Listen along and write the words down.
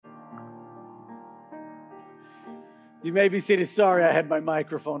You may be seated. Sorry, I had my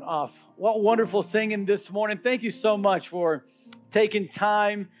microphone off. What wonderful singing this morning. Thank you so much for taking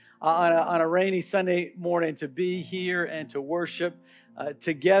time on a rainy Sunday morning to be here and to worship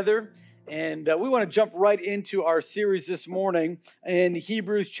together. And we want to jump right into our series this morning in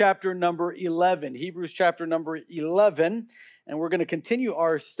Hebrews chapter number 11. Hebrews chapter number 11. And we're going to continue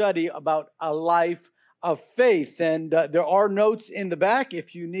our study about a life of faith. And there are notes in the back.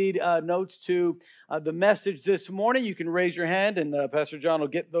 If you need notes to the message this morning, you can raise your hand and Pastor John will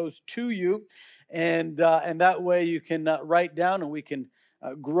get those to you. And that way you can write down and we can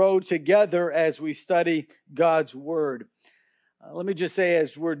grow together as we study God's Word. Let me just say,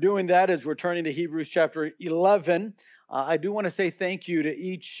 as we're doing that, as we're turning to Hebrews chapter 11, I do want to say thank you to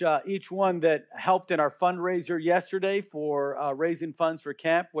each one that helped in our fundraiser yesterday for raising funds for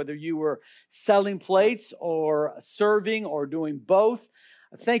camp, whether you were selling plates or serving or doing both.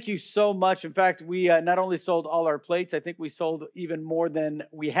 Thank you so much. In fact, we not only sold all our plates, I think we sold even more than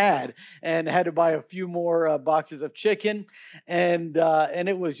we had and had to buy a few more boxes of chicken. And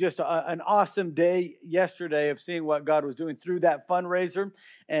it was just an awesome day yesterday of seeing what God was doing through that fundraiser.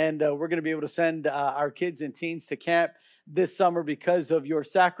 And we're going to be able to send our kids and teens to camp this summer because of your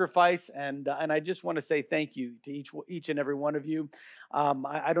sacrifice. And I just want to say thank you to each and every one of you.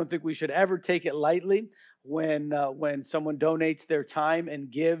 I don't think we should ever take it lightly when someone donates their time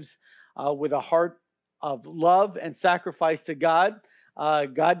and gives with a heart of love and sacrifice to God.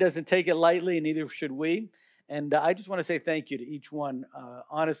 God doesn't take it lightly, and neither should we. And I just want to say thank you to each one,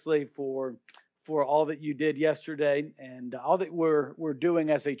 honestly, for all that you did yesterday and all that we're doing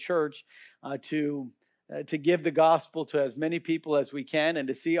as a church to give the gospel to as many people as we can, and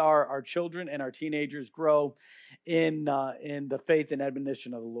to see our children and our teenagers grow in the faith and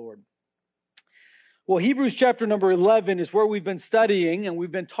admonition of the Lord. Well, Hebrews chapter number 11 is where we've been studying, and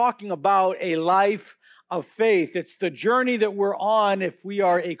we've been talking about a life of faith. It's the journey that we're on if we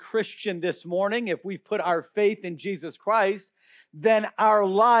are a Christian this morning. If we've put our faith in Jesus Christ, then our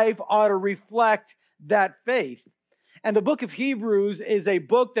life ought to reflect that faith. And the book of Hebrews is a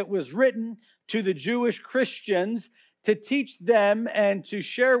book that was written to the Jewish Christians to teach them and to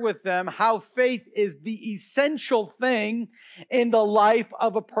share with them how faith is the essential thing in the life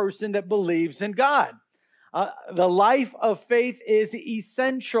of a person that believes in God. The life of faith is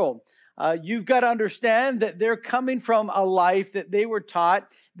essential. You've got to understand that they're coming from a life that they were taught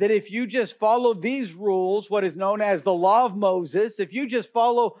that if you just follow these rules, what is known as the law of Moses, if you just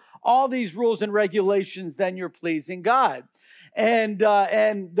follow all these rules and regulations, then you're pleasing God. And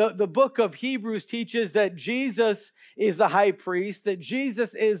the book of Hebrews teaches that Jesus is the high priest, that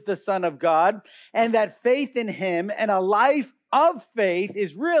Jesus is the Son of God, and that faith in Him and a life of faith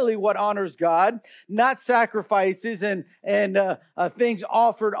is really what honors God, not sacrifices and things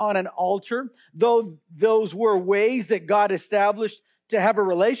offered on an altar. Though those were ways that God established to have a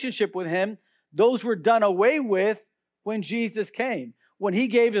relationship with Him, those were done away with when Jesus came. When He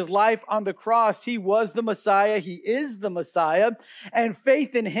gave His life on the cross, He was the Messiah. He is the Messiah. And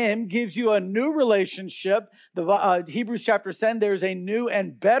faith in Him gives you a new relationship. Hebrews chapter 10, there's a new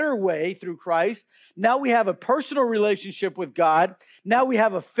and better way through Christ. Now we have a personal relationship with God. Now we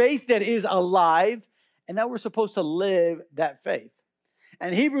have a faith that is alive. And now we're supposed to live that faith.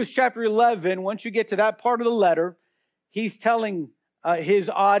 And Hebrews chapter 11, once you get to that part of the letter, he's telling his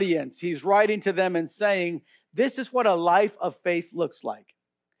audience, he's writing to them and saying, this is what a life of faith looks like.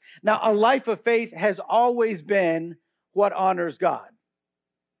 Now, a life of faith has always been what honors God.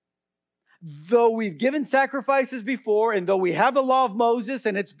 Though we've given sacrifices before, and though we have the law of Moses,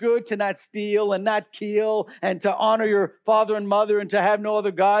 and it's good to not steal and not kill, and to honor your father and mother, and to have no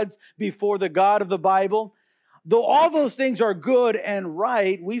other gods before the God of the Bible, though all those things are good and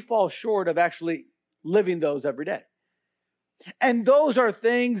right, we fall short of actually living those every day. And those are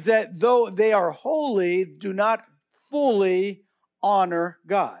things that, though they are holy, do not fully honor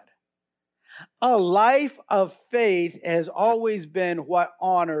God. A life of faith has always been what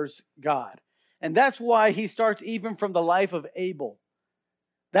honors God. And that's why he starts even from the life of Abel.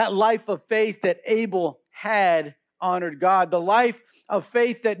 That life of faith that Abel had honored God. The life of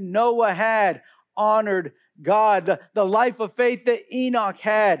faith that Noah had honored God. The life of faith that Enoch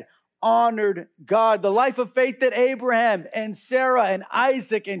had honored God. The life of faith that Abraham and Sarah and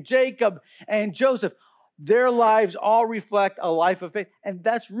Isaac and Jacob and Joseph, their lives all reflect a life of faith. And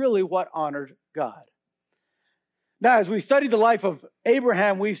that's really what honored God. Now, as we study the life of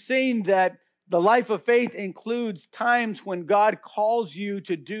Abraham, we've seen that the life of faith includes times when God calls you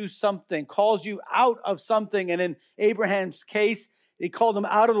to do something, calls you out of something. And in Abraham's case, He called him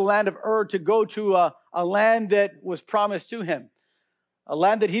out of the land of Ur to go to a land that was promised to him. a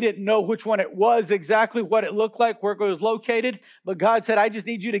land that he didn't know which one it was, exactly what it looked like, where it was located. But God said, I just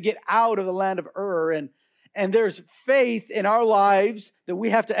need you to get out of the land of Ur. And there's faith in our lives that we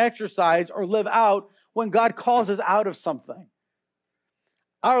have to exercise or live out when God calls us out of something.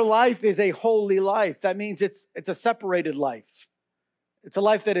 Our life is a holy life. That means it's a separated life. It's a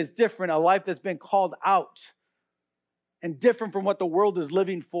life that is different, a life that's been called out and different from what the world is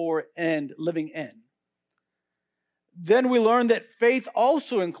living for and living in. Then we learn that faith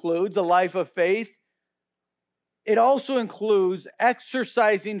also includes a life of faith. It also includes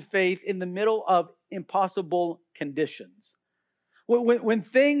exercising faith in the middle of impossible conditions. When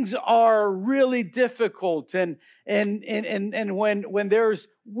things are really difficult and when there's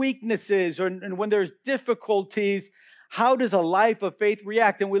weaknesses and when there's difficulties, how does a life of faith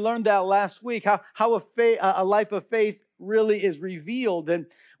react? And we learned that last week, how a life of faith really is revealed. And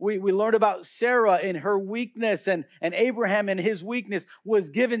we learned about Sarah and her weakness, and Abraham and his weakness was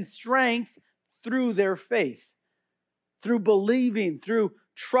given strength through their faith, through believing, through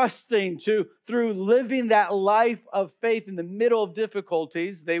trusting, through living that life of faith in the middle of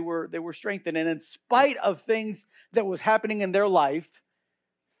difficulties. They were strengthened. And in spite of things that was happening in their life,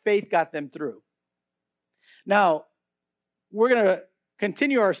 faith got them through. Now, we're going to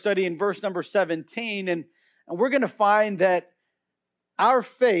continue our study in verse number 17, and we're going to find that our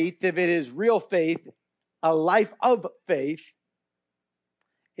faith, if it is real faith, a life of faith,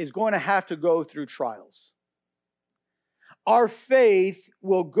 is going to have to go through trials. Our faith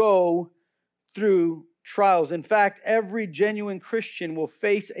will go through trials. In fact, every genuine Christian will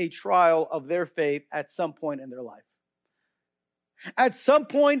face a trial of their faith at some point in their life. At some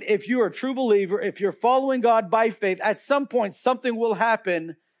point, if you're a true believer, if you're following God by faith, at some point something will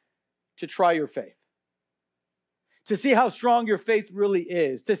happen to try your faith. To see how strong your faith really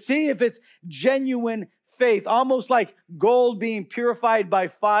is. To see if it's genuine faith. Almost like gold being purified by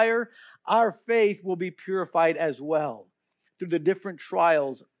fire, our faith will be purified as well through the different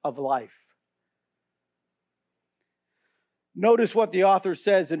trials of life. Notice what the author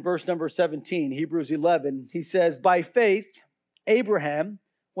says in verse number 17, Hebrews 11. He says, by faith, Abraham,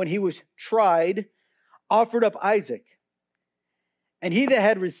 when he was tried, offered up Isaac. And he that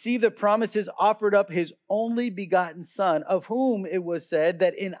had received the promises offered up his only begotten son, of whom it was said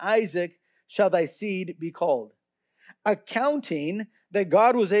that in Isaac shall thy seed be called, accounting that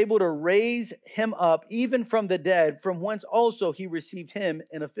God was able to raise him up even from the dead, from whence also he received him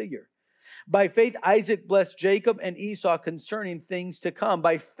in a figure. By faith Isaac blessed Jacob and Esau concerning things to come.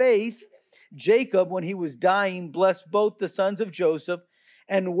 By faith Jacob, when he was dying, blessed both the sons of Joseph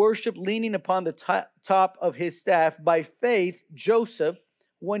and worshiped leaning upon the top of his staff. By faith Joseph,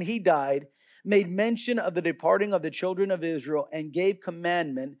 when he died, made mention of the departing of the children of Israel and gave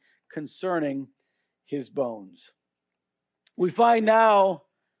commandment concerning his bones. We find now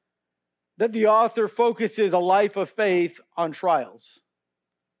that the author focuses a life of faith on trials,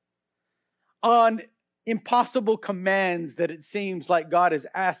 on impossible commands that it seems like God is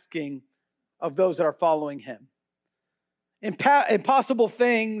asking of those that are following him. Impossible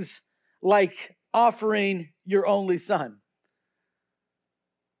things like offering your only son.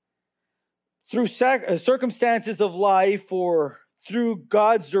 Through circumstances of life or through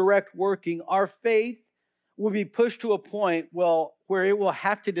God's direct working, our faith will be pushed to a point where it will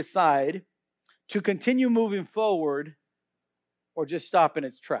have to decide to continue moving forward or just stop in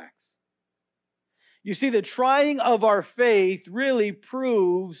its tracks. You see, the trying of our faith really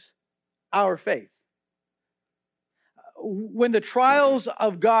proves our faith. When the trials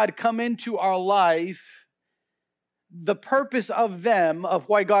of God come into our life, the purpose of them, of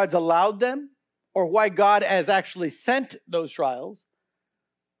why God's allowed them, or why God has actually sent those trials,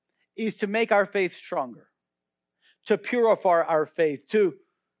 is to make our faith stronger, to purify our faith, to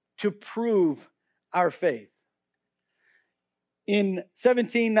prove our faith. In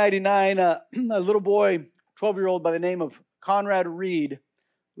 1799, a little boy, 12-year-old by the name of Conrad Reed,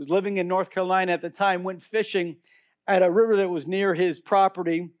 who was living in North Carolina at the time, went fishing at a river that was near his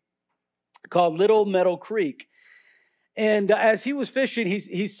property called Little Meadow Creek. And as he was fishing,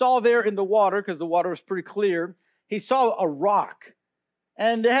 he saw there in the water, because the water was pretty clear, he saw a rock.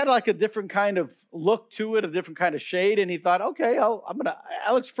 And it had like a different kind of look to it, a different kind of shade. And he thought, okay,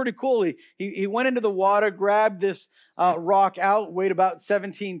 that looks pretty cool. He went into the water, grabbed this rock out, weighed about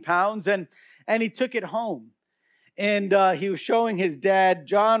 17 pounds, and he took it home. And he was showing his dad,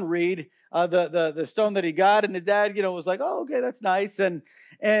 John Reed, the stone that he got. And his dad, was like, oh, okay, that's nice. And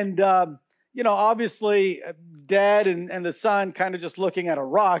obviously, dad and the son kind of just looking at a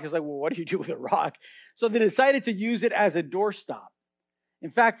rock. He's like, well, what do you do with a rock? So they decided to use it as a doorstop. In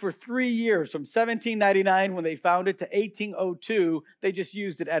fact, for 3 years, from 1799 when they found it to 1802, they just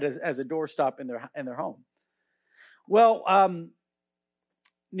used it as a doorstop in their home. Well,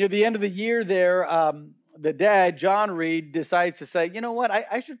 near the end of the year there, the dad, John Reed, decides to say, you know what,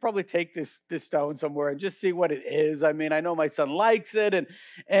 I should probably take this stone somewhere and just see what it is. I mean, I know my son likes it,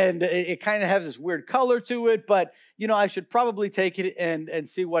 and it kind of has this weird color to it, but, I should probably take it and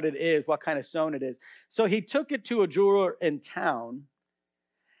see what it is, what kind of stone it is. So he took it to a jeweler in town,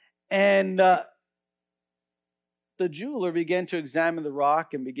 and the jeweler began to examine the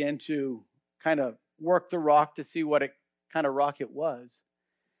rock and began to kind of work the rock to see what kind of rock it was.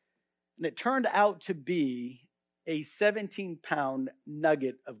 And it turned out to be a 17-pound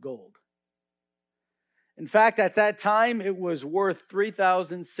nugget of gold. In fact, at that time, it was worth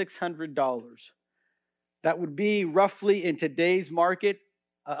 $3,600. That would be roughly in today's market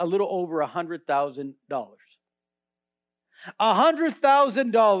a little over $100,000.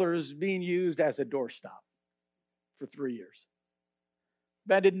 $100,000 being used as a doorstop for 3 years.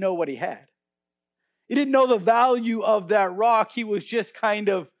 Ben didn't know what he had. He didn't know the value of that rock. He was just kind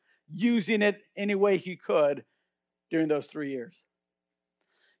of using it any way he could during those 3 years.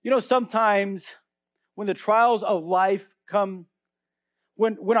 Sometimes when the trials of life come,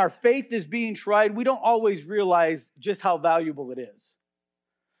 when our faith is being tried, we don't always realize just how valuable it is.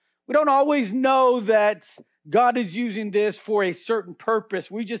 We don't always know that God is using this for a certain purpose.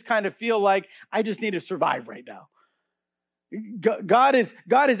 We just kind of feel like, I just need to survive right now. God is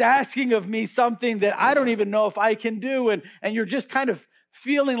asking of me something that I don't even know if I can do, and you're just kind of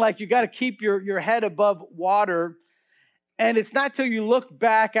feeling like you got to keep your head above water. And it's not till you look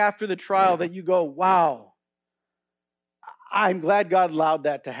back after the trial that you go, wow, I'm glad God allowed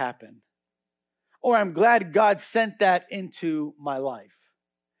that to happen. Or I'm glad God sent that into my life.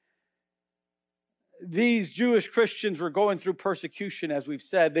 These Jewish Christians were going through persecution, as we've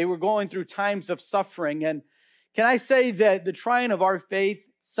said. They were going through times of suffering. And can I say that the trying of our faith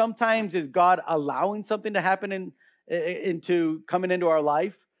sometimes is God allowing something to happen coming into our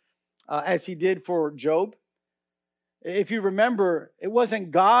life, as he did for Job. If you remember, it wasn't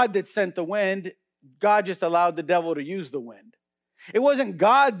God that sent the wind. God just allowed the devil to use the wind. It wasn't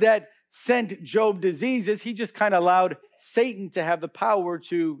God that sent Job diseases. He just kind of allowed Satan to have the power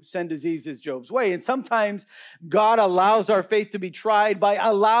to send diseases Job's way. And sometimes God allows our faith to be tried by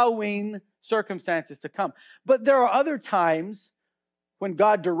allowing circumstances to come. But there are other times when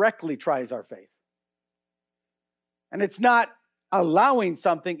God directly tries our faith. And it's not allowing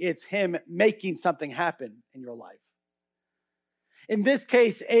something, it's him making something happen in your life. In this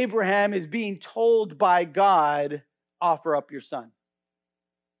case, Abraham is being told by God, offer up your son.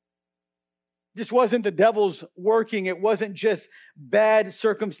 This wasn't the devil's working. It wasn't just bad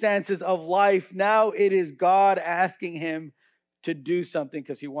circumstances of life. Now it is God asking him to do something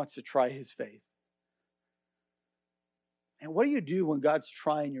because he wants to try his faith. And what do you do when God's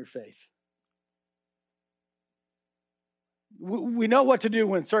trying your faith? We know what to do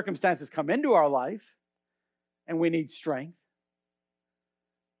when circumstances come into our life and we need strength.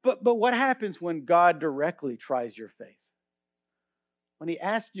 But what happens when God directly tries your faith? When he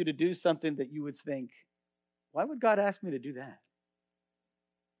asks you to do something that you would think, why would God ask me to do that?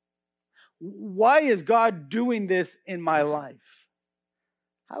 Why is God doing this in my life?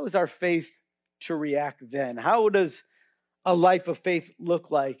 How is our faith to react then? How does a life of faith look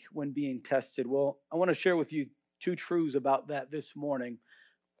like when being tested? Well, I want to share with you 2 truths about that this morning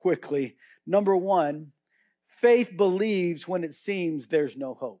quickly. Number 1, faith believes when it seems there's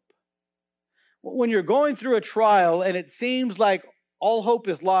no hope. When you're going through a trial and it seems like all hope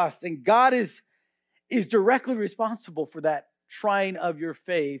is lost and God is directly responsible for that trying of your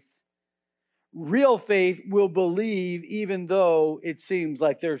faith, real faith will believe even though it seems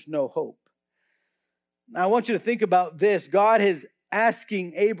like there's no hope. Now, I want you to think about this. God is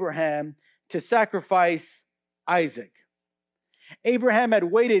asking Abraham to sacrifice Isaac. Abraham had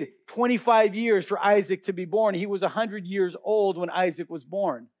waited 25 years for Isaac to be born. He was 100 years old when Isaac was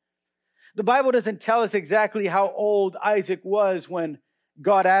born. The Bible doesn't tell us exactly how old Isaac was when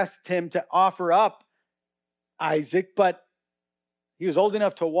God asked him to offer up Isaac, but he was old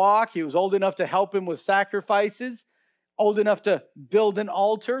enough to walk. He was old enough to help him with sacrifices, old enough to build an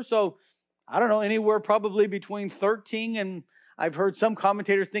altar. So, I don't know, anywhere probably between 13 and I've heard some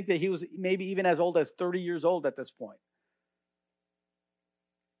commentators think that he was maybe even as old as 30 years old at this point.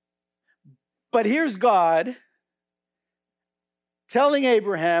 But here's God telling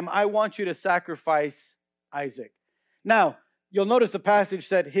Abraham, I want you to sacrifice Isaac. Now, you'll notice the passage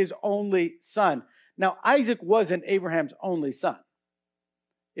said his only son. Now, Isaac wasn't Abraham's only son.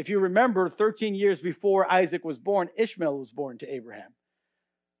 If you remember, 13 years before Isaac was born, Ishmael was born to Abraham.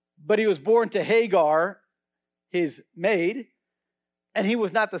 but he was born to Hagar, his maid, and he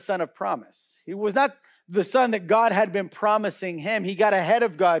was not the son of promise. He was not the son that God had been promising him. He got ahead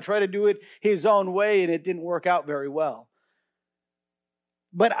of God, tried to do it his own way, and it didn't work out very well.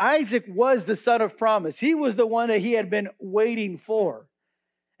 But Isaac was the son of promise. He was the one that he had been waiting for.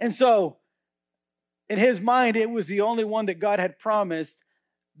 And so, in his mind, it was the only one that God had promised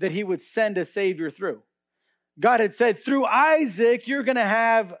that he would send a Savior through. God had said, through Isaac, you're going to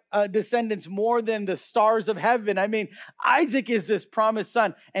have descendants more than the stars of heaven. I mean, Isaac is this promised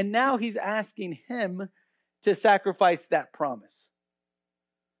son. And now he's asking him to sacrifice that promise,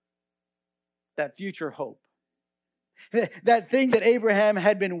 that future hope. That thing that Abraham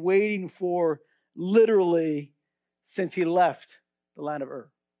had been waiting for literally since he left the land of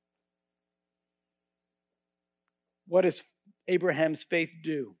Ur. What does Abraham's faith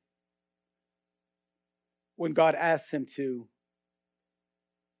do when God asks him to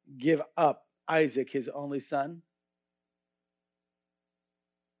give up Isaac, his only son?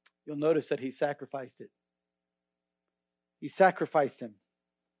 You'll notice that he sacrificed it. He sacrificed him.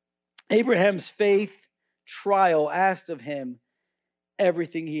 Abraham's faith trial asked of him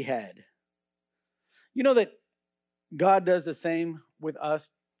everything he had. You know that God does the same with us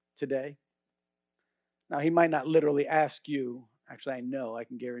today? Now, he might not literally ask you. Actually, I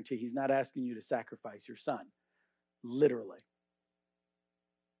can guarantee he's not asking you to sacrifice your son, literally.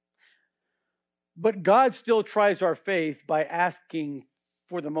 But God still tries our faith by asking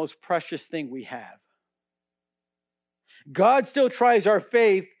for the most precious thing we have. God still tries our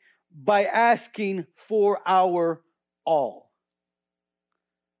faith by asking for our all.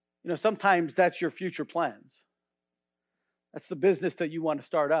 You know, sometimes that's your future plans. That's the business that you want to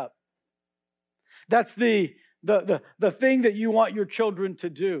start up. That's the thing that you want your children to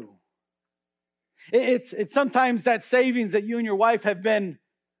do. It's sometimes that savings that you and your wife have been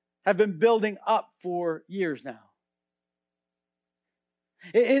building up for years now.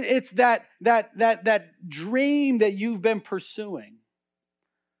 It's that dream that you've been pursuing.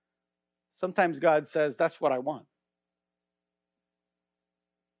 Sometimes God says, that's what I want.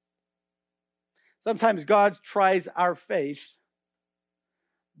 Sometimes God tries our faith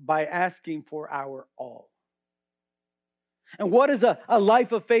by asking for our all. And what does a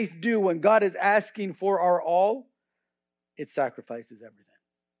life of faith do when God is asking for our all? It sacrifices everything.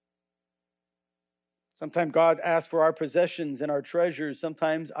 Sometimes God asks for our possessions and our treasures,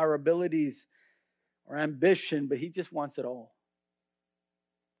 sometimes our abilities or ambition, but He just wants it all.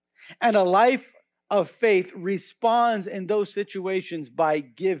 And a life of faith responds in those situations by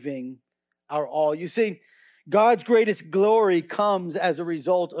giving our all. You see, God's greatest glory comes as a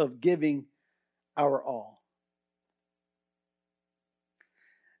result of giving our all.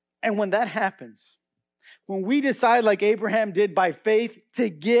 And when that happens, when we decide, like Abraham did by faith, to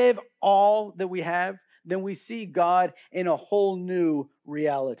give all that we have, then we see God in a whole new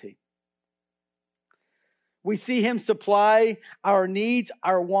reality. We see Him supply our needs,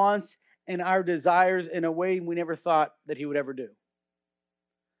 our wants, and our desires in a way we never thought that He would ever do.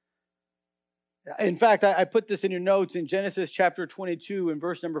 In fact, I put this in your notes in Genesis chapter 22 and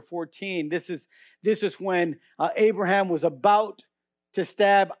verse number 14. This is when Abraham was about to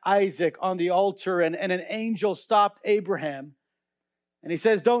stab Isaac on the altar, and an angel stopped Abraham. And he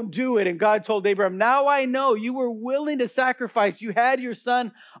says, don't do it. And God told Abraham, now I know you were willing to sacrifice. You had your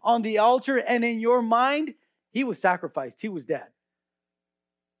son on the altar, and in your mind, he was sacrificed. He was dead.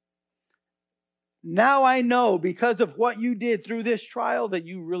 Now I know, because of what you did through this trial, that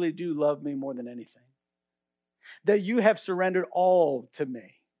you really do love me more than anything. That you have surrendered all to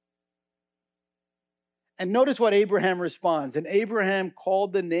me. And notice what Abraham responds. And Abraham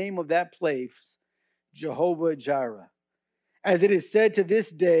called the name of that place Jehovah Jireh. As it is said to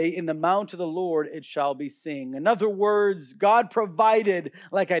this day, in the mount of the Lord it shall be seen. In other words, God provided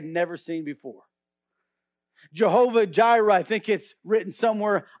like I'd never seen before. Jehovah Jireh, I think it's written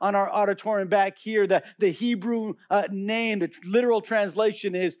somewhere on our auditorium back here, that the Hebrew name, the literal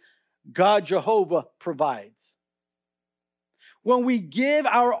translation is God Jehovah provides. When we give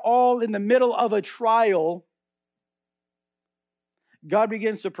our all in the middle of a trial, God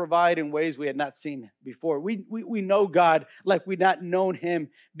begins to provide in ways we had not seen before. We know God like we'd not known Him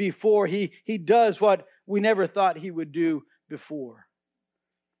before. He does what we never thought He would do before.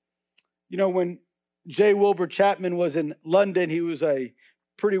 You know, when J. Wilbur Chapman was in London, he was a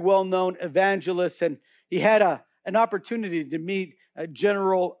pretty well-known evangelist, and he had an opportunity to meet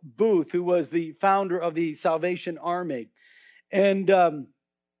General Booth, who was the founder of the Salvation Army. And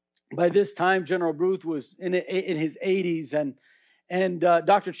by this time, General Booth was in his 80s, and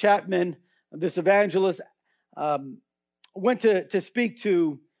Dr. Chapman, this evangelist, went to speak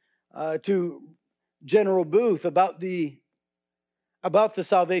to to General Booth about the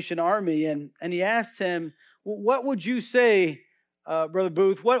Salvation Army, and he asked him, "What would you say, Brother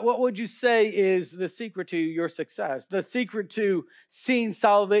Booth? What would you say is the secret to your success? The secret to seeing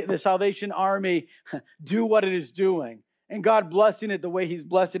the Salvation Army do what it is doing, and God blessing it the way He's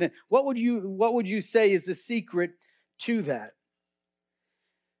blessing it? What would you say is the secret to that?"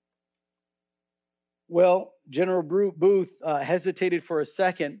 Well, General Booth hesitated for a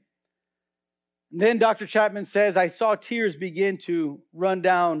second. And then Dr. Chapman says, "I saw tears begin to run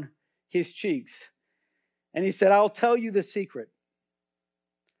down his cheeks." And he said, "I'll tell you the secret.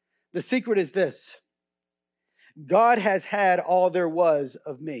 The secret is this: God has had all there was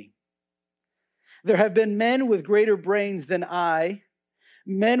of me. There have been men with greater brains than I,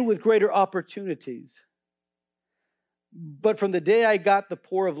 men with greater opportunities. But from the day I got the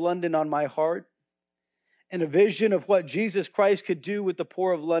poor of London on my heart, and a vision of what Jesus Christ could do with the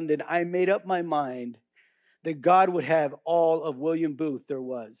poor of London, I made up my mind that God would have all of William Booth there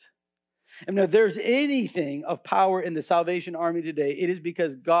was. And if there's anything of power in the Salvation Army today, it is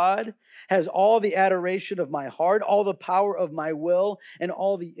because God has all the adoration of my heart, all the power of my will, and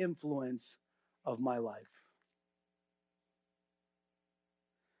all the influence of my life."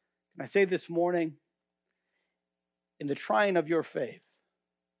 Can I say this morning, in the trying of your faith,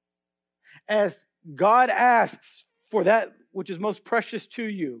 as God asks for that which is most precious to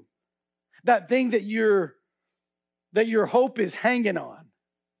you, that thing that your hope is hanging on,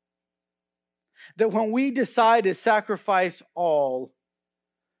 that when we decide to sacrifice all,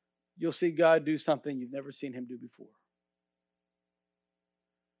 you'll see God do something you've never seen Him do before.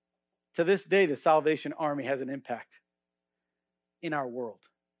 To this day, the Salvation Army has an impact in our world.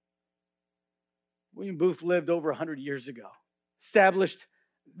 William Booth lived over 100 years ago, established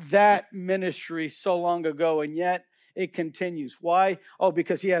that ministry so long ago, and yet it continues. Why? Oh,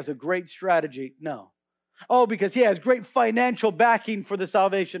 because he has a great strategy? No. Oh, because he has great financial backing for the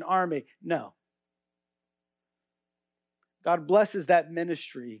Salvation Army? No. God blesses that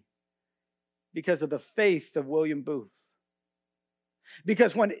ministry because of the faith of William Booth.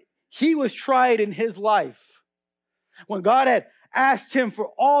 Because when he was tried in his life, when God had asked him for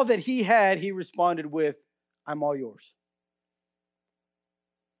all that he had, he responded with, "I'm all yours."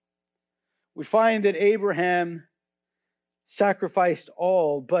 We find that Abraham sacrificed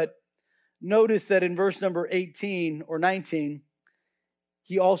all, but notice that in verse number 18 or 19,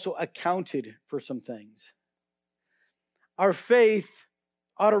 he also accounted for some things. Our faith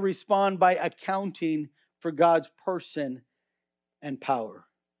ought to respond by accounting for God's person and power.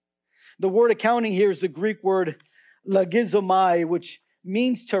 The word accounting here is the Greek word logizomai, which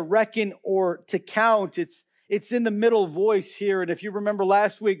means to reckon or to count. It's in the middle voice here. And if you remember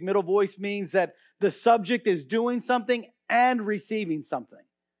last week, middle voice means that the subject is doing something and receiving something.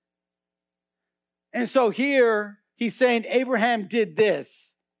 And so here he's saying Abraham did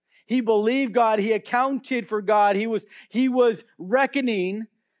this. He believed God. He accounted for God. He was reckoning.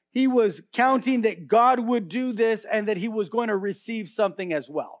 He was counting that God would do this and that he was going to receive something as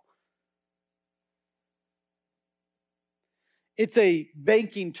well. It's a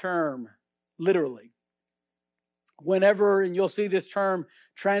banking term, literally. Whenever, and you'll see this term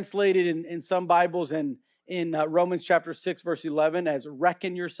translated in some Bibles and in Romans chapter 6, verse 11, as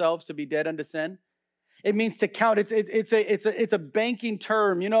reckon yourselves to be dead unto sin. It means to count. It's a banking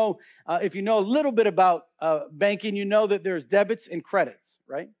term. You know, if you know a little bit about banking, you know that there's debits and credits,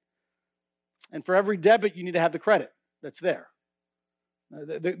 right? And for every debit, you need to have the credit that's there.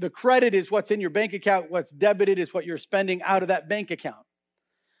 The credit is what's in your bank account. What's debited is what you're spending out of that bank account.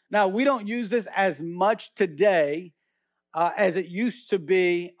 Now, we don't use this as much today as it used to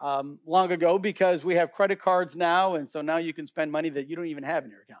be long ago because we have credit cards now, and so now you can spend money that you don't even have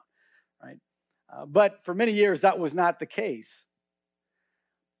in your account, right? But for many years, that was not the case.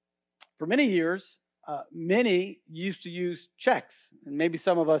 For many years, many used to use checks, and maybe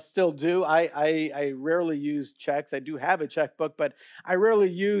some of us still do. I rarely use checks. I do have a checkbook, but I rarely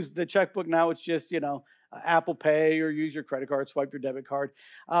use the checkbook now. It's just, Apple Pay or use your credit card, swipe your debit card.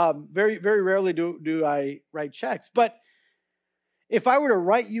 Very, very rarely do I write checks. But if I were to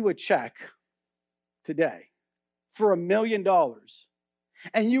write you a check today for $1 million,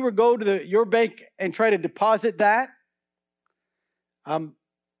 and you would go to your bank and try to deposit that,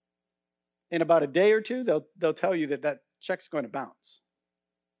 in about a day or two, they'll tell you that check's going to bounce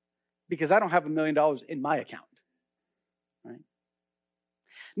because I don't have $1 million in my account. Right?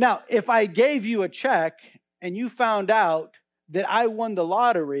 Now, if I gave you a check and you found out that I won the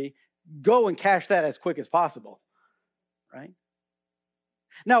lottery, go and cash that as quick as possible. Right?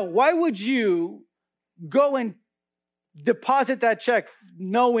 Now, why would you go and deposit that check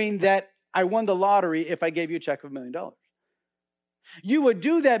knowing that I won the lottery if I gave you a check of $1 million. You would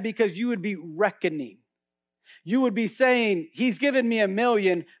do that because you would be reckoning. You would be saying, he's given me $1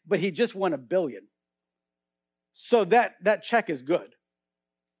 million, but he just won $1 billion. So that check is good.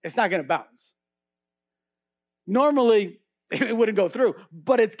 It's not going to bounce. Normally, it wouldn't go through,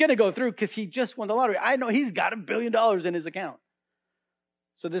 but it's going to go through because he just won the lottery. I know he's got $1 billion in his account.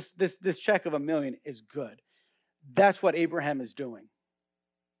 So this check of $1 million is good. That's what Abraham is doing.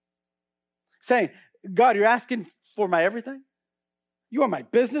 Saying, God, you're asking for my everything? You want my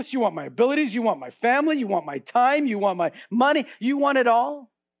business? You want my abilities? You want my family? You want my time? You want my money? You want it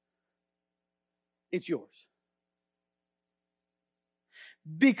all? It's yours.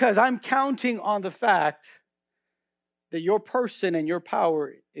 Because I'm counting on the fact that your person and your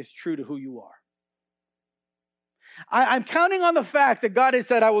power is true to who you are. I'm counting on the fact that God has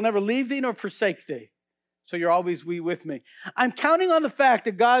said, I will never leave thee nor forsake thee. So you're always with me. I'm counting on the fact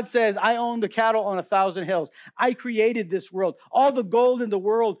that God says, I own the cattle on 1,000 hills. I created this world. All the gold in the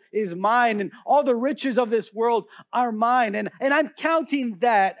world is mine, and all the riches of this world are mine. And I'm counting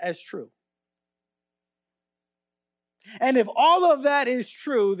that as true. And if all of that is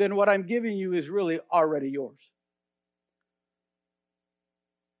true, then what I'm giving you is really already yours.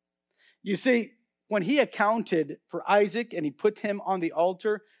 You see, when he accounted for Isaac and he put him on the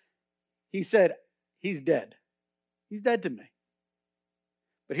altar, he said, he's dead. He's dead to me.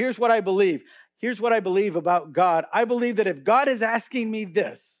 But here's what I believe. Here's what I believe about God. I believe that if God is asking me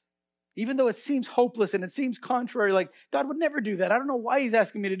this, even though it seems hopeless and it seems contrary, like God would never do that. I don't know why he's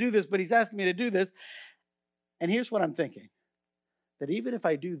asking me to do this, but he's asking me to do this. And here's what I'm thinking. That even if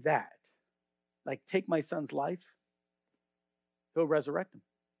I do that, like take my son's life, he'll resurrect him.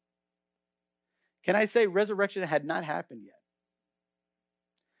 Can I say resurrection had not happened yet?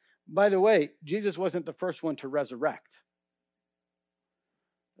 By the way, Jesus wasn't the first one to resurrect.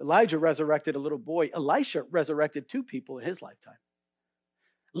 Elijah resurrected a little boy. Elisha resurrected 2 people in his lifetime.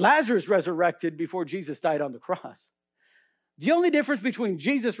 Lazarus resurrected before Jesus died on the cross. The only difference between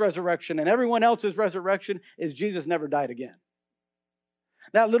Jesus' resurrection and everyone else's resurrection is Jesus never died again.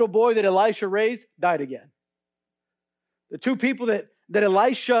 That little boy that Elisha raised died again. The 2 people that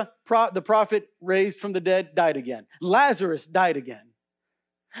Elisha, the prophet, raised from the dead died again. Lazarus died again.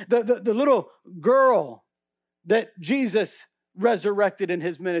 The little girl that Jesus resurrected in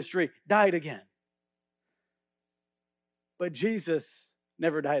his ministry died again. But Jesus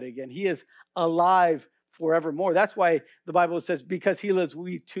never died again. He is alive forevermore. That's why the Bible says, because he lives,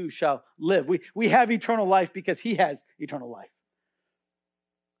 we too shall live. We have eternal life because he has eternal life.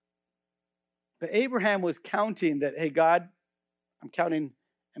 But Abraham was counting that, hey, God, I'm counting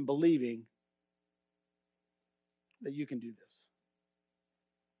and believing that you can do this.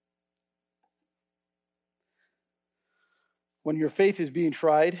 When your faith is being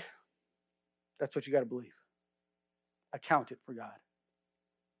tried, that's what you got to believe. Account it for God.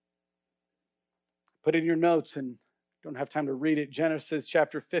 Put in your notes, and don't have time to read it, Genesis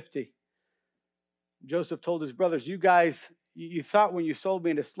chapter 50. Joseph told his brothers, you guys, you thought when you sold me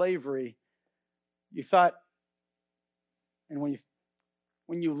into slavery, you thought, and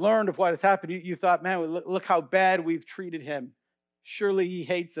when you learned of what has happened, you thought, man, look how bad we've treated him. Surely he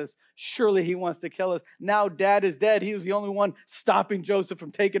hates us. Surely he wants to kill us. Now dad is dead. He was the only one stopping Joseph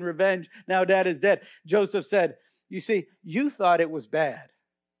from taking revenge. Now dad is dead. Joseph said, you see, you thought it was bad.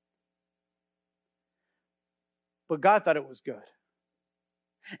 But God thought it was good.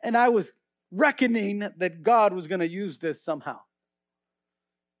 And I was reckoning that God was going to use this somehow.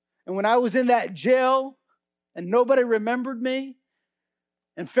 And when I was in that jail and nobody remembered me,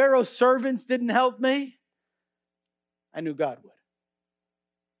 and Pharaoh's servants didn't help me, I knew God would.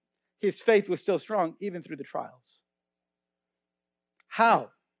 His faith was still strong even through the trials. How?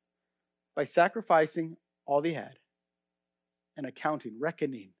 By sacrificing all he had and accounting,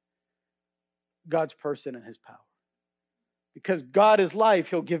 reckoning God's person and his power. Because God is life,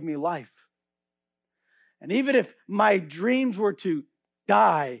 he'll give me life. And even if my dreams were to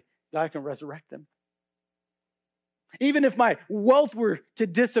die, God can resurrect them. Even if my wealth were to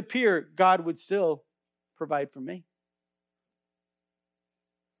disappear, God would still provide for me.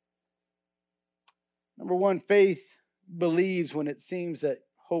 Number one, faith believes when it seems that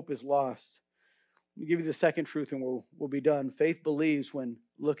hope is lost. Let me give you the second truth and we'll be done. Faith believes when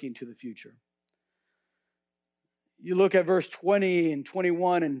looking to the future. You look at verse 20 and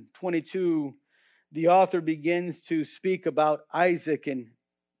 21 and 22, the author begins to speak about Isaac and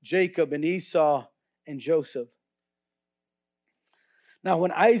Jacob and Esau and Joseph. Now,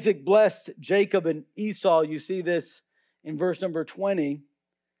 when Isaac blessed Jacob and Esau, you see this in verse number 20.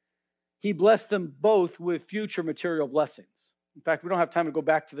 he blessed them both with future material blessings. In fact, we don't have time to go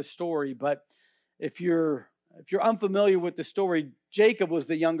back to the story, but if you're unfamiliar with the story, Jacob was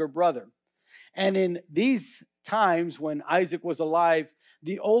the younger brother. And in these times when Isaac was alive,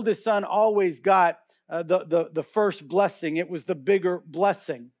 the oldest son always got the first blessing. It was the bigger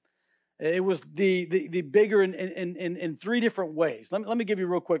blessing. It was the bigger in three different ways. Let me give you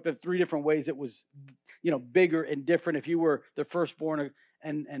real quick the three different ways it was, bigger and different if you were the firstborn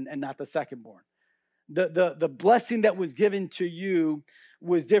and not the secondborn. The blessing that was given to you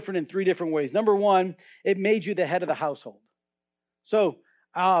was different in three different ways. Number one, it made you the head of the household. So,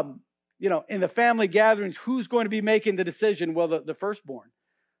 in the family gatherings, who's going to be making the decision? Well, the firstborn.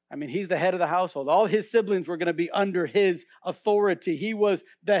 I mean, he's the head of the household. All his siblings were going to be under his authority. He was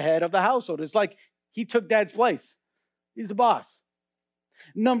the head of the household. It's like he took dad's place. He's the boss.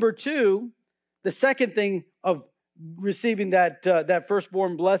 Number two, the second thing of receiving that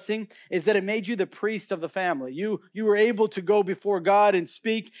firstborn blessing is that it made you the priest of the family. You were able to go before God and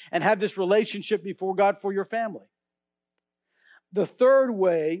speak and have this relationship before God for your family. The third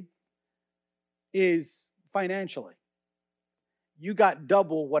way is financially. You got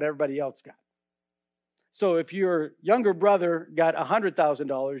double what everybody else got. So if your younger brother got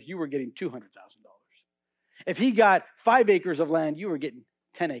 $100,000, you were getting $200,000. If he got 5 acres of land, you were getting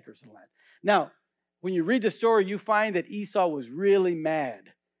 10 acres of land. Now, when you read the story, you find that Esau was really mad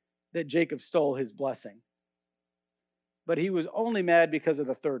that Jacob stole his blessing. But he was only mad because of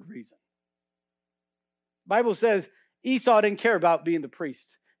the third reason. The Bible says Esau didn't care about being the priest.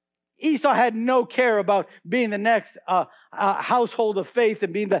 Esau had no care about being the next household of faith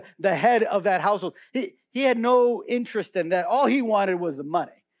and being the head of that household. He had no interest in that. All he wanted was the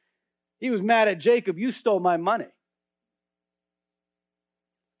money. He was mad at Jacob. You stole my money.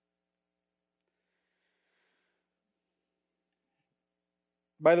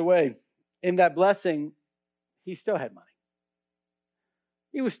 By the way, in that blessing, he still had money.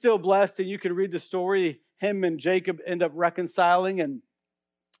 He was still blessed, and you can read the story. Him and Jacob end up reconciling, and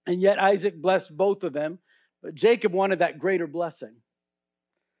yet Isaac blessed both of them. But Jacob wanted that greater blessing.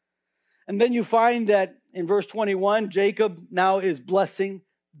 And then you find that in verse 21, Jacob now is blessing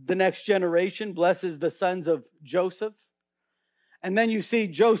the next generation, blesses the sons of Joseph. And then you see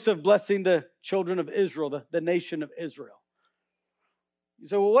Joseph blessing the children of Israel, the nation of Israel. You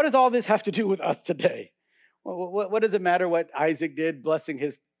say, well, what does all this have to do with us today? Well, what does it matter what Isaac did, blessing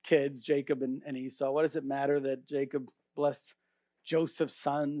his kids, Jacob and Esau? What does it matter that Jacob blessed Joseph's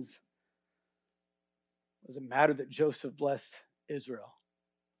sons? Does it matter that Joseph blessed Israel?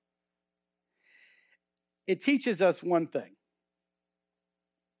 It teaches us one thing.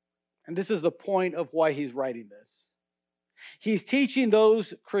 And this is the point of why he's writing this. He's teaching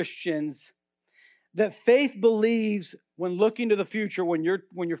those Christians that faith believes when looking to the future, when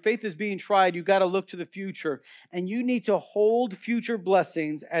your faith is being tried, you've got to look to the future. And you need to hold future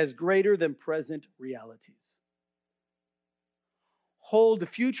blessings as greater than present realities. Hold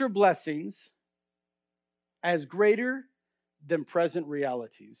future blessings as greater than present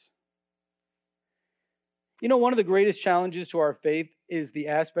realities. You know, one of the greatest challenges to our faith is the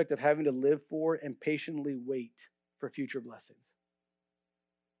aspect of having to live for and patiently wait for future blessings.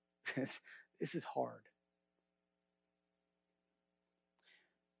 This is hard.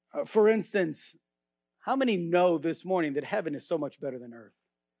 For instance, how many know this morning that heaven is so much better than earth?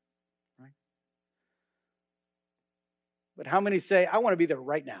 Right? But how many say, I want to be there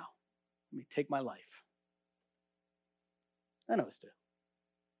right now? Let me take my life. None of us do.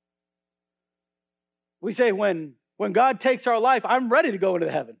 We say when God takes our life, I'm ready to go into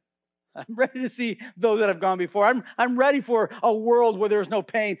heaven. I'm ready to see those that have gone before. I'm ready for a world where there's no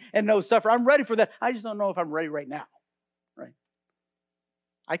pain and no suffering. I'm ready for that. I just don't know if I'm ready right now. Right?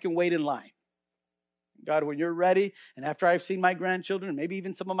 I can wait in line. God, when you're ready, and after I've seen my grandchildren, and maybe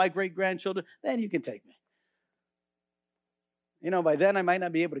even some of my great-grandchildren, then you can take me. You know, by then I might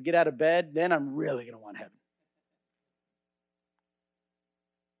not be able to get out of bed. Then I'm really going to want heaven.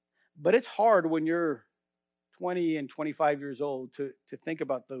 But it's hard when you're 20 and 25 years old to think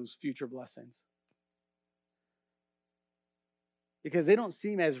about those future blessings. Because they don't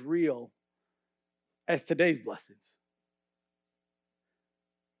seem as real as today's blessings.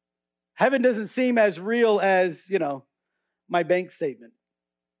 Heaven doesn't seem as real as, my bank statement.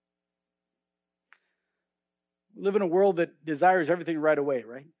 We live in a world that desires everything right away,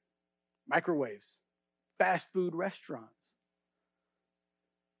 right? Microwaves, fast food restaurants,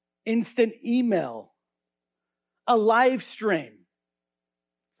 instant email, a live stream.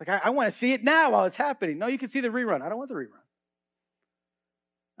 It's like, I want to see it now while it's happening. No, you can see the rerun. I don't want the rerun.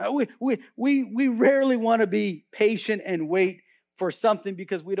 We rarely want to be patient and wait for something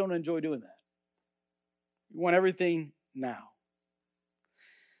because we don't enjoy doing that. We want everything now.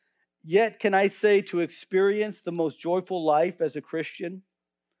 Yet, can I say, to experience the most joyful life as a Christian,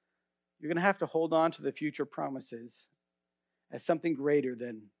 you're going to have to hold on to the future promises as something greater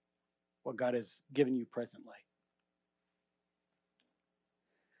than what God has given you presently.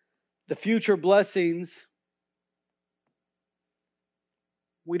 The future blessings,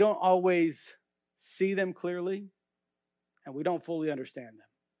 we don't always see them clearly, and we don't fully understand them.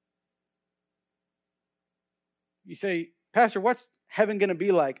 You say, Pastor, what's heaven going to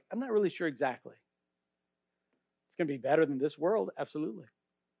be like? I'm not really sure exactly. It's going to be better than this world? Absolutely.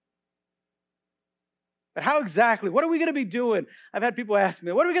 But how exactly? What are we going to be doing? I've had people ask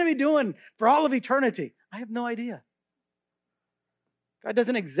me, what are we going to be doing for all of eternity? I have no idea. God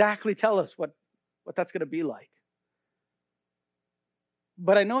doesn't exactly tell us what that's going to be like.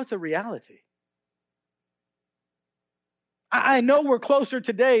 But I know it's a reality. I know we're closer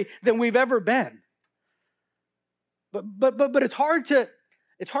today than we've ever been. But it's hard to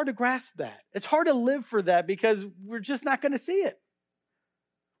grasp that. It's hard to live for that because we're just not going to see it.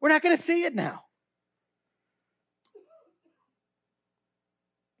 We're not going to see it now.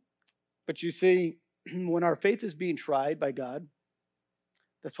 But you see, when our faith is being tried by God,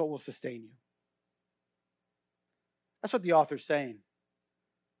 that's what will sustain you. That's what the author's saying.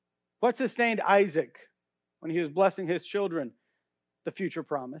 What sustained Isaac when he was blessing his children? The future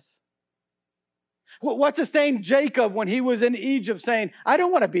promise. What sustained Jacob when he was in Egypt saying, I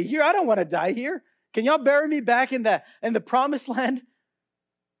don't want to be here. I don't want to die here. Can y'all bury me back in the promised land?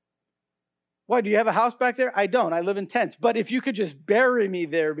 Why, do you have a house back there? I don't. I live in tents. But if you could just bury me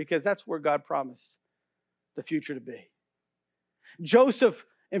there, because that's where God promised the future to be. Joseph,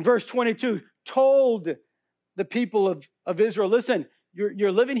 in verse 22, told the people of Israel, listen,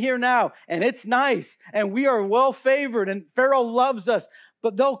 you're living here now, and it's nice, and we are well favored, and Pharaoh loves us.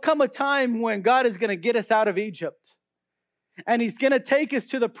 But there'll come a time when God is going to get us out of Egypt. And he's going to take us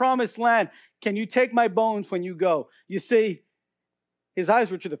to the promised land. Can you take my bones when you go? You see, his eyes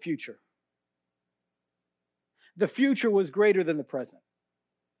were to the future. The future was greater than the present.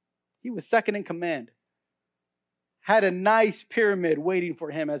 He was second in command. Had a nice pyramid waiting for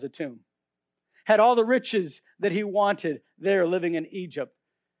him as a tomb. Had all the riches that he wanted there living in Egypt.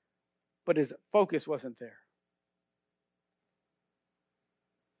 But his focus wasn't there.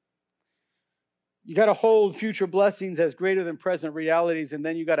 You got to hold future blessings as greater than present realities, and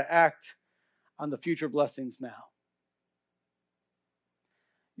then you got to act on the future blessings now.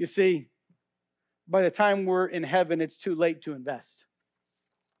 You see, by the time we're in heaven, it's too late to invest.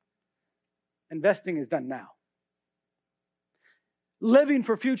 Investing is done now. Living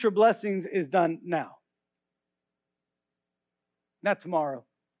for future blessings is done now. Not tomorrow.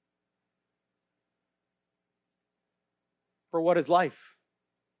 For what is life?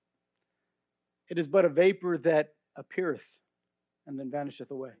 It is but a vapor that appeareth and then vanisheth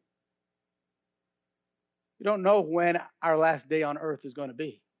away. We don't know when our last day on earth is going to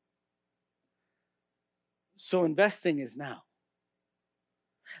be. So investing is now.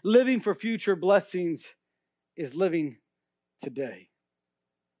 Living for future blessings is living today.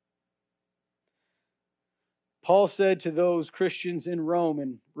 Paul said to those Christians in Rome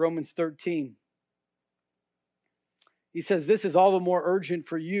in Romans 13, he says, this is all the more urgent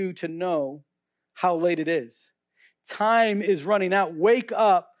for you to know how late it is. Time is running out. Wake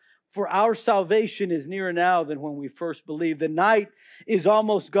up, for our salvation is nearer now than when we first believed. The night is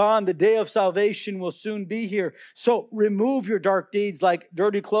almost gone. The day of salvation will soon be here. So remove your dark deeds like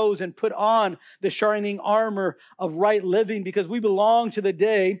dirty clothes and put on the shining armor of right living, because we belong to the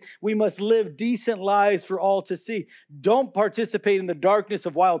day. We must live decent lives for all to see. Don't participate in the darkness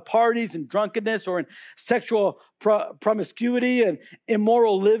of wild parties and drunkenness, or in sexual promiscuity and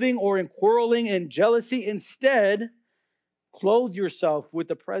immoral living, or in quarreling and jealousy. Instead, clothe yourself with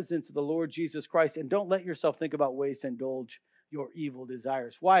the presence of the Lord Jesus Christ, and don't let yourself think about ways to indulge your evil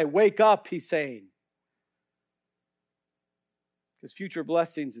desires. Why? Wake up, he's saying. Because future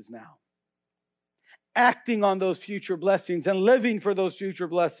blessings is now. Acting on those future blessings and living for those future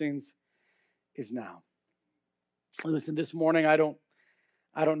blessings is now. Listen, this morning, I don't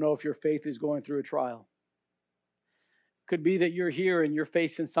know if your faith is going through a trial. Could be that you're here and you're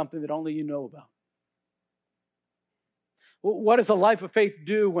facing something that only you know about. What does a life of faith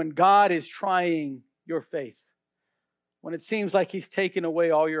do when God is trying your faith? When it seems like he's taken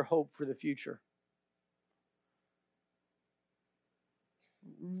away all your hope for the future?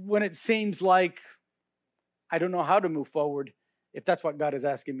 When it seems like I don't know how to move forward if that's what God is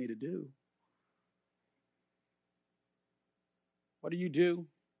asking me to do? What do?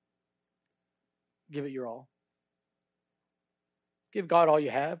 Give it your all. Give God all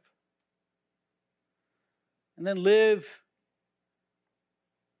you have. And then live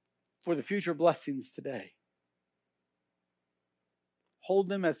for the future blessings today. Hold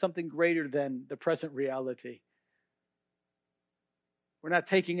them as something greater than the present reality. We're not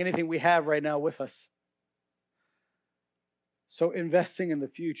taking anything we have right now with us. So investing in the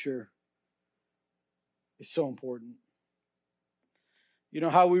future is so important. You know,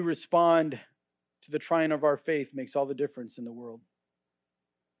 how we respond to the trying of our faith makes all the difference in the world.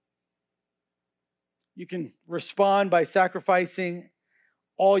 You can respond by sacrificing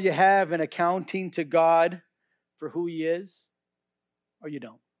all you have and accounting to God for who He is, or you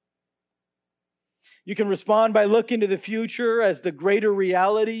don't. You can respond by looking to the future as the greater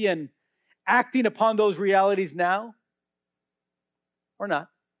reality and acting upon those realities now, or not.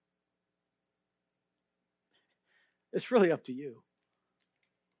 It's really up to you.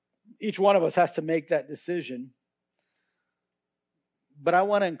 Each one of us has to make that decision. But I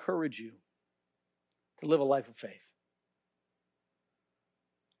want to encourage you to live a life of faith.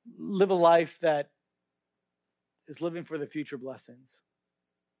 Live a life that is living for the future blessings.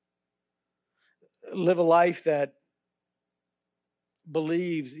 Live a life that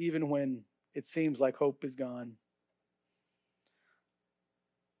believes even when it seems like hope is gone.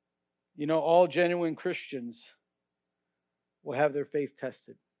 You know, all genuine Christians will have their faith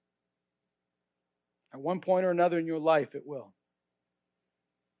tested. At one point or another in your life, it will.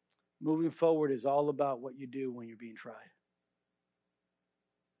 Moving forward is all about what you do when you're being tried.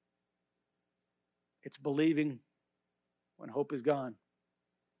 It's believing when hope is gone,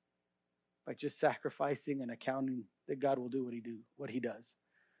 by just sacrificing and accounting that God will do what He does.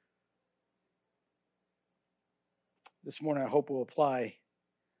 This morning, I hope we'll apply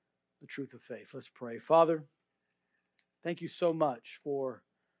the truth of faith. Let's pray. Father, thank you so much for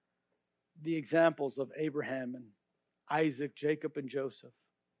the examples of Abraham and Isaac, Jacob, and Joseph.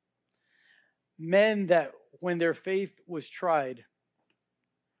 Men that, when their faith was tried,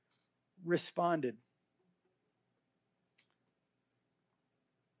 responded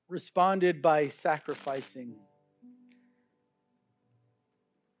by sacrificing,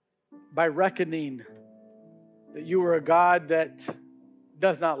 by reckoning that you are a God that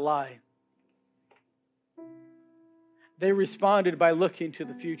does not lie. They responded by looking to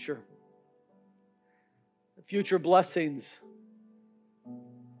the future blessings,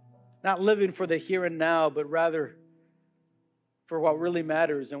 not living for the here and now, but rather for what really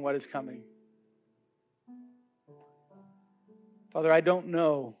matters and what is coming. Father, I don't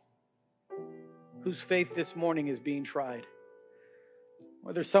know whose faith this morning is being tried.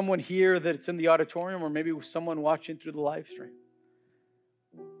 Whether someone here that's in the auditorium or maybe someone watching through the live stream.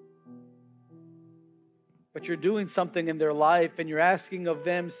 But you're doing something in their life and you're asking of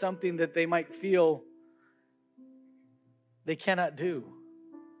them something that they might feel they cannot do.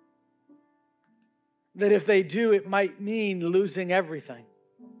 That if they do, it might mean losing everything.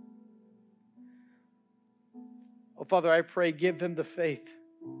 Oh, Father, I pray, give them the faith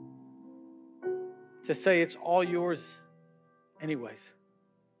to say it's all yours anyways.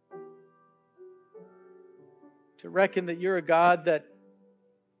 To reckon that you're a God that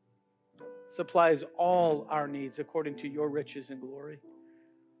supplies all our needs according to your riches and glory.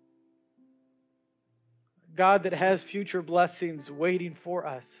 God that has future blessings waiting for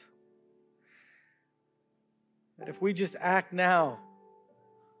us. That if we just act now,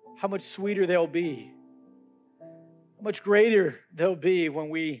 how much sweeter they'll be. How much greater they'll be when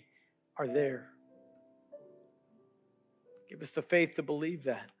we are there. Give us the faith to believe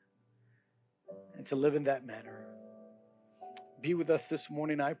that and to live in that manner. Be with us this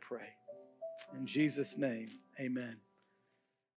morning, I pray. In Jesus' name, amen.